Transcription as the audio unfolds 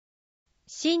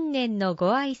新年の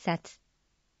ご挨拶。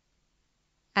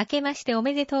明けましてお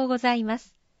めでとうございま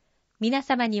す。皆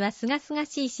様にはすがすが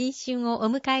しい新春を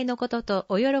お迎えのことと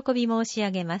お喜び申し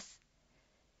上げます。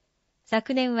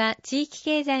昨年は地域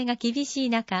経済が厳しい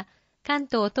中、関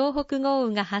東・東北豪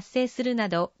雨が発生するな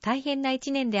ど大変な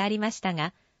一年でありました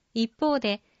が、一方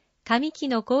で上期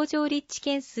の工場立地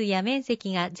件数や面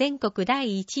積が全国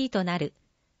第1位となる、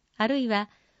あるいは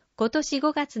今年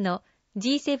5月の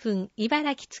G7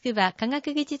 茨城つくば科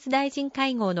学技術大臣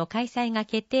会合の開催が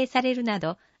決定されるな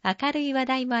ど明るい話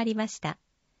題もありました。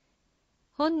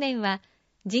本年は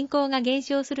人口が減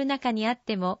少する中にあっ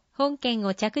ても本県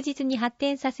を着実に発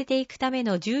展させていくため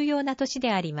の重要な年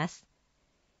であります。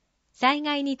災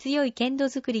害に強い県土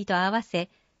づくりと合わせ、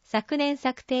昨年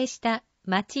策定した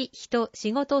町・人・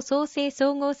仕事創生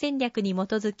総合戦略に基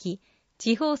づき、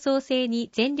地方創生に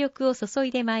全力を注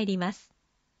いでまいります。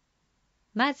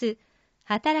まず、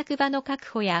働く場の確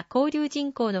保や交流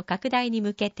人口の拡大に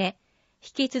向けて、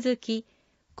引き続き、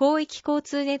広域交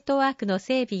通ネットワークの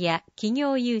整備や企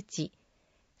業誘致、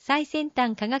最先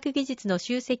端科学技術の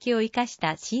集積を生かし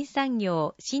た新産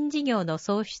業・新事業の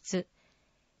創出、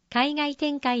海外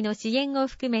展開の支援を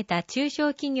含めた中小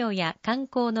企業や観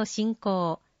光の振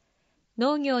興、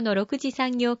農業の6次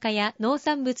産業化や農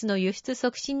産物の輸出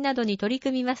促進などに取り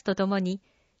組みますとともに、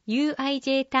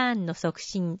UIJ ターンの促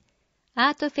進、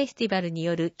アートフェスティバルに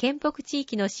よる県北地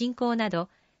域の振興など、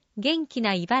元気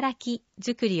な茨城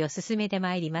づくりを進めて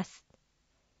まいります。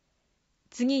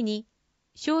次に、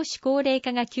少子高齢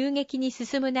化が急激に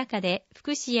進む中で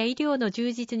福祉や医療の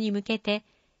充実に向けて、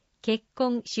結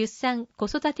婚・出産・子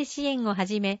育て支援をは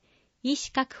じめ、医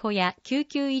師確保や救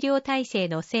急医療体制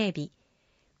の整備、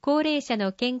高齢者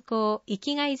の健康・生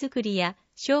きがいづくりや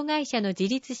障害者の自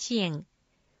立支援、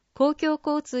公共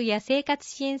交通や生活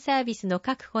支援サービスの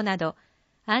確保など、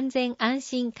安全安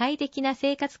心快適な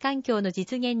生活環境の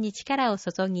実現に力を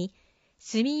注ぎ、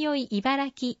住みよい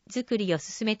茨城づくりを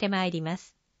進めてまいりま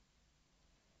す。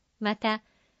また、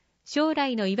将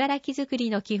来の茨城づくり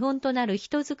の基本となる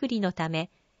人づくりのた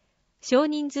め、少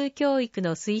人数教育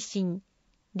の推進、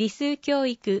理数教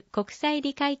育、国際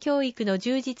理解教育の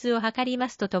充実を図りま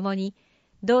すとともに、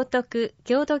道徳・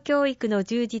郷土教育の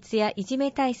充実やいじ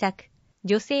め対策、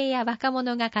女性や若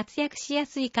者が活躍しや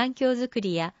すい環境づく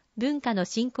りや文化の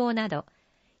振興など、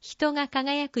人が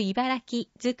輝く茨城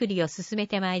づくりを進め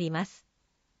てまいります。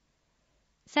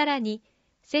さらに、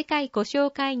世界故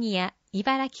障会議や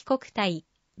茨城国体、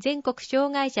全国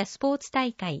障害者スポーツ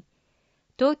大会、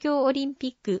東京オリンピ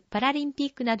ック・パラリンピ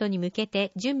ックなどに向け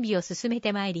て準備を進め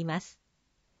てまいります。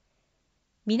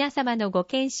皆様のご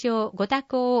健勝、ご多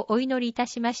幸をお祈りいた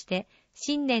しまして、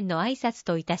新年の挨拶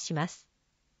といたします。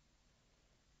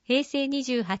平成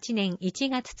28年1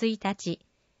月1日、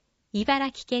茨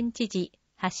城県知事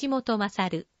橋本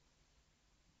勝。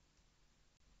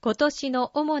今年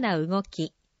の主な動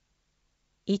き。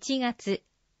1月、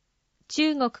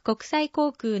中国国際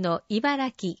航空の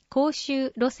茨城広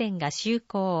州路線が就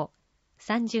航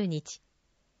30日。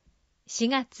4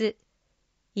月、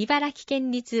茨城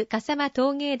県立笠間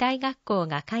陶芸大学校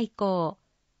が開校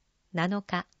7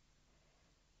日。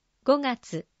5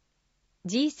月、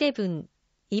G7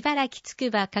 茨城つ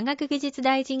くば科学技術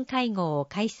大臣会合を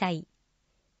開催。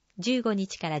15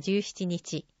日から17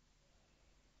日。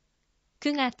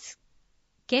9月、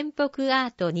県北ア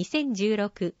ート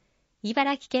2016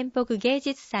茨城県北芸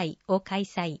術祭を開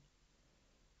催。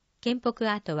県北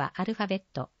アートはアルファベッ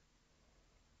ト。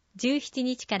17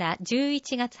日から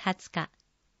11月20日。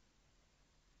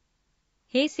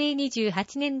平成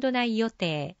28年度内予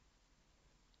定。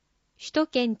首都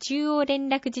圏中央連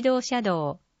絡自動車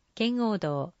道県央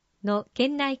道の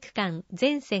県内区間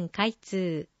全線開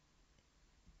通。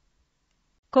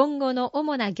今後の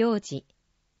主な行事。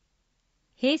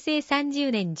平成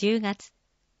30年10月、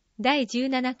第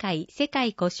17回世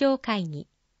界故障会議。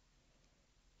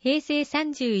平成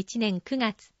31年9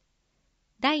月、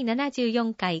第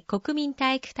74回国民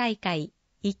体育大会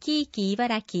いきいき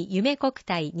茨城夢国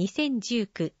体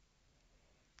2019。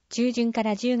中旬か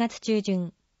ら10月中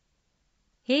旬。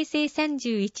平成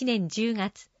31年10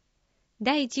月、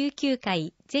第19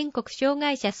回全国障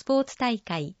害者スポーツ大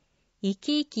会い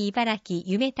きいき茨城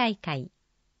夢大会。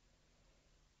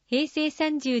平成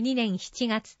32年7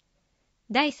月、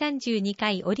第32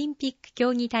回オリンピック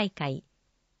競技大会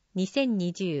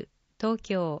2020東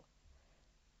京。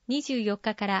24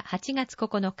日から8月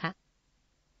9日。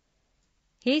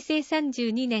平成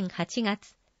32年8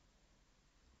月、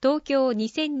東京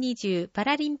2020パ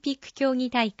ラリンピック競技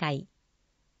大会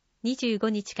25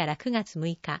日から9月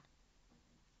6日。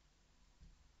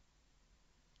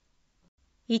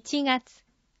1月、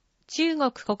中国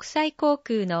国際航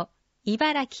空の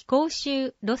茨城広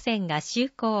州路線が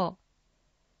就航。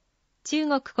中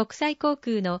国国際航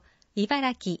空の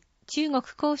茨城、中国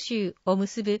広州を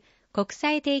結ぶ国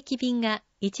際定期便が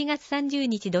1月30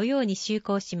日土曜に就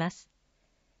航します。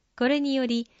これによ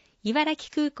り、茨城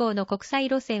空港の国際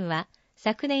路線は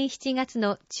昨年7月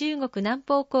の中国南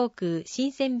方航空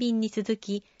新鮮便に続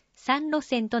き3路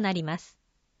線となります。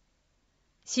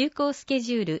就航スケ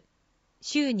ジュール、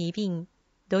週2便、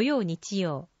土曜日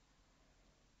曜。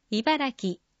茨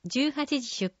城18時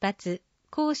出発、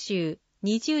広州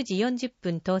20時40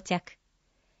分到着。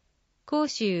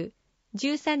広州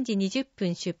13時20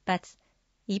分出発、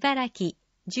茨城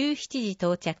17時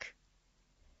到着。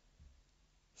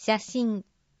写真、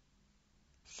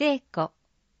西湖、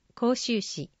広州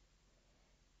市。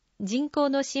人工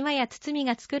の島や堤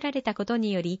が作られたこと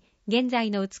により、現在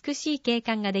の美しい景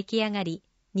観が出来上がり、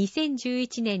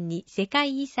2011年に世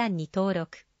界遺産に登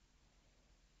録。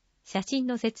写真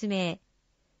の説明。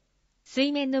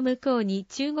水面の向こうに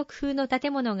中国風の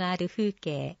建物がある風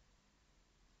景。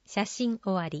写真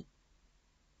終わり。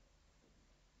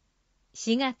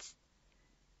4月、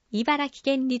茨城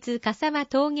県立笠間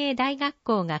陶芸大学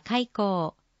校が開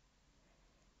校。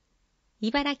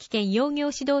茨城県養業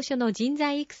指導所の人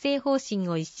材育成方針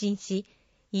を一新し、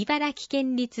茨城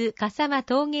県立笠間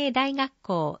陶芸大学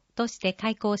校として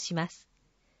開校します。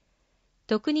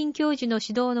特任教授の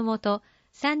指導のもと、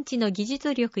産地の技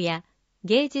術力や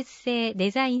芸術性、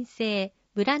デザイン性、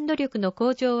ブランド力の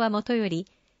向上はもとより、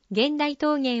現代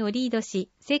陶芸をリード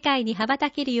し、世界に羽ばた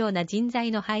けるような人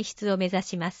材の輩出を目指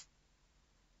します。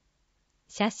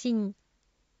写真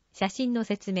の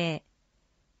説明。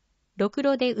ろく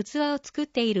ろで器を作っ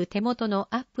ている手元の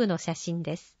アップの写真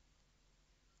です。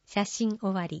写真終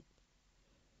わり。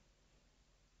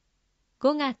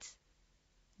5月、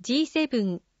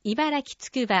G7 茨城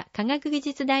つくば科学技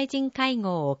術大臣会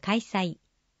合を開催。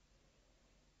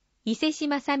伊勢志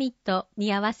摩サミット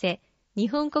に合わせ、日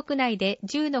本国内で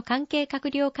10の関係閣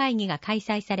僚会議が開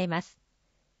催されます。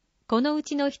このう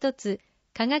ちの一つ、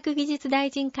科学技術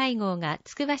大臣会合が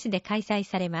つくば市で開催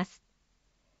されます。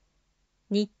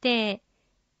日程、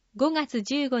5月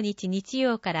15日日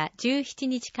曜から17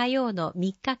日火曜の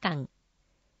3日間。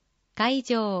会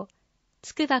場、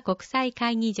つくば国際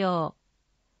会議場。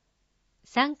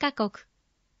参加国、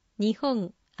日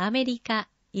本、アメリカ、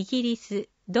イギリス、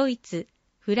ドイツ、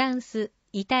フランス、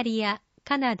イタリア、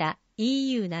カナダ、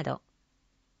EU など。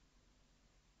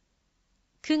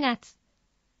9月、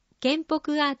県北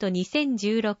アート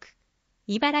2016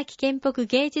茨城県北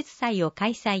芸術祭を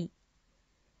開催。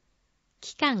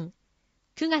期間、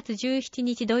9月17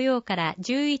日土曜から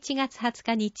11月20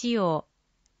日日曜、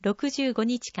65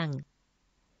日間。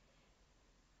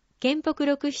県北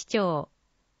6市町、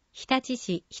日立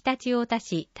市、常陸太田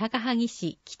市、高萩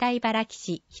市、北茨城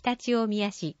市、常陸大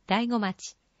宮市、大子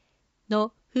町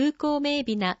の風光明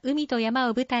媚な海と山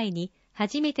を舞台に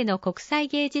初めての国際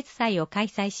芸術祭を開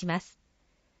催します。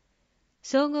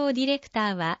総合ディレク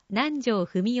ターは南條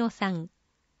文夫さん、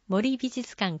森美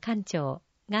術館館長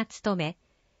が務め、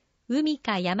海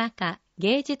か山か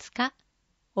芸術か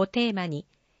をテーマに、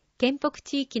県北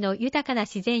地域の豊かな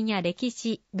自然や歴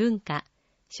史、文化、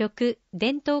食、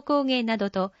伝統工芸など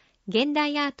と現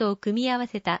代アートを組み合わ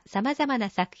せた様々な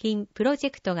作品、プロジ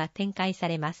ェクトが展開さ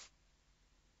れます。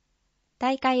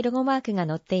大会ロゴマークが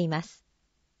載っています。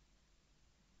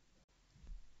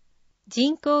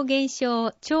人口減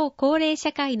少、超高齢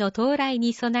社会の到来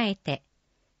に備えて、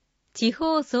地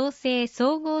方創生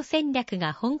総合戦略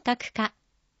が本格化。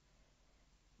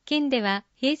県では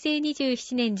平成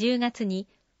27年10月に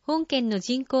本県の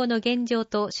人口の現状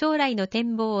と将来の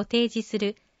展望を提示す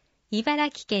る茨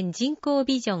城県人口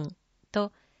ビジョン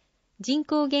と人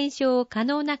口減少を可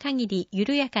能な限り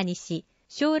緩やかにし、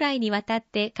将来にわたっ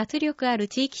て活力ある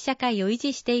地域社会を維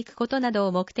持していくことなど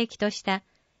を目的とした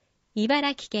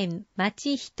茨城県ま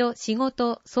ち人仕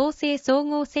事創生総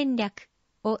合戦略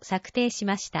を策定し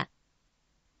ました。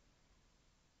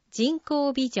人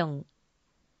口ビジョン。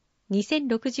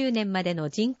2060年までの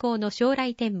人口の将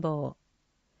来展望。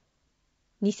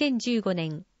2015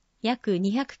年、約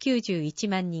291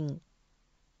万人。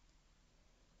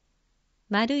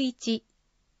1、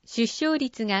出生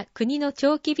率が国の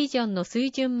長期ビジョンの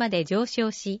水準まで上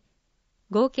昇し、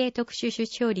合計特殊出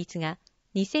生率が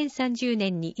2030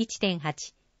年に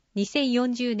 1.8、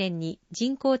2040年に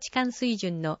人口置換水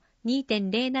準の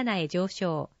 2.07 へ上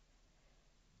昇。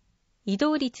移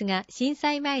動率が震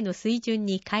災前の水準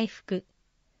に回復。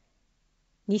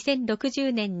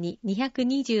2060年に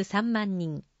223万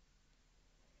人。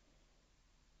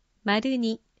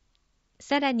2、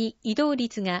さらに移動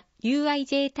率が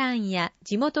UIJ ターンや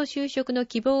地元就職の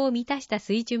希望を満たした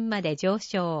水準まで上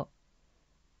昇。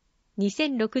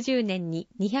2060年に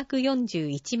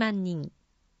241万人。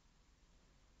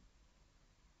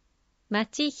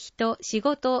町人仕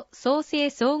事創生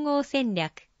総合戦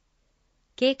略。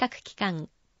計画期間、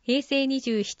平成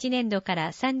27年度か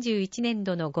ら31年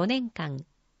度の5年間。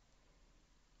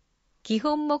基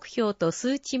本目標と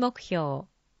数値目標。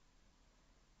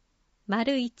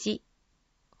1、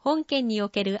本県にお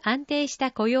ける安定し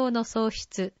た雇用の創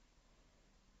出。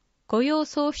雇用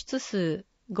創出数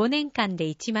5年間で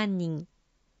1万人。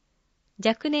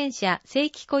若年者正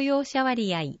規雇用者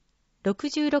割合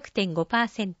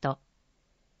 66.5%。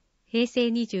平成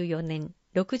24年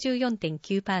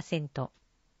 64.9%。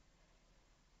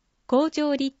工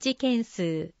場立地件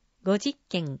数50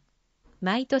件。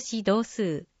毎年同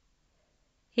数。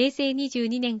平成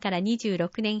22年から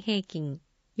26年平均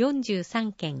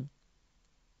43件。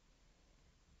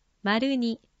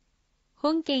2、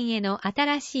本県への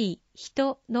新しい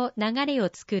人の流れを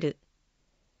作る。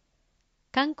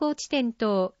観光地点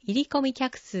等入り込み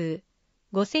客数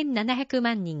5700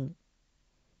万人。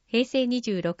平成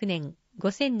26年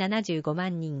5075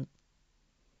万人。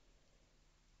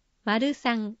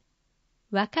3、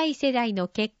若い世代の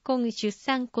結婚・出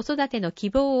産・子育ての希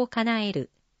望を叶え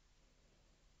る。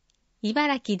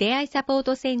茨城出会いサポー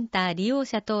トセンター利用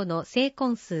者等の成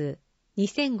婚数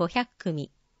2500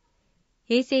組。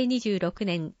平成26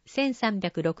年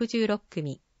1366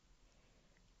組。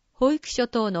保育所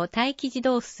等の待機児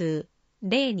童数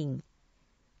0人。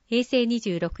平成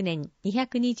26年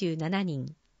227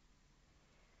人。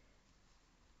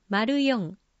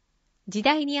4、時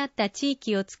代に合った地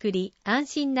域を作り、安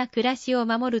心な暮らしを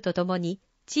守るとともに、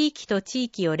地域と地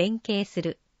域を連携す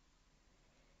る。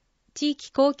地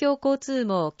域公共交通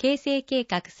網形成計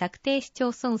画策定市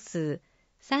町村数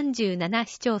37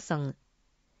市町村。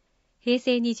平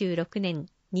成26年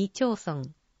2町村。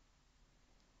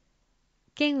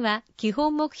県は基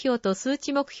本目標と数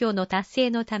値目標の達成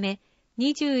のため、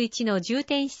21の重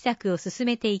点施策を進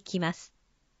めていきます。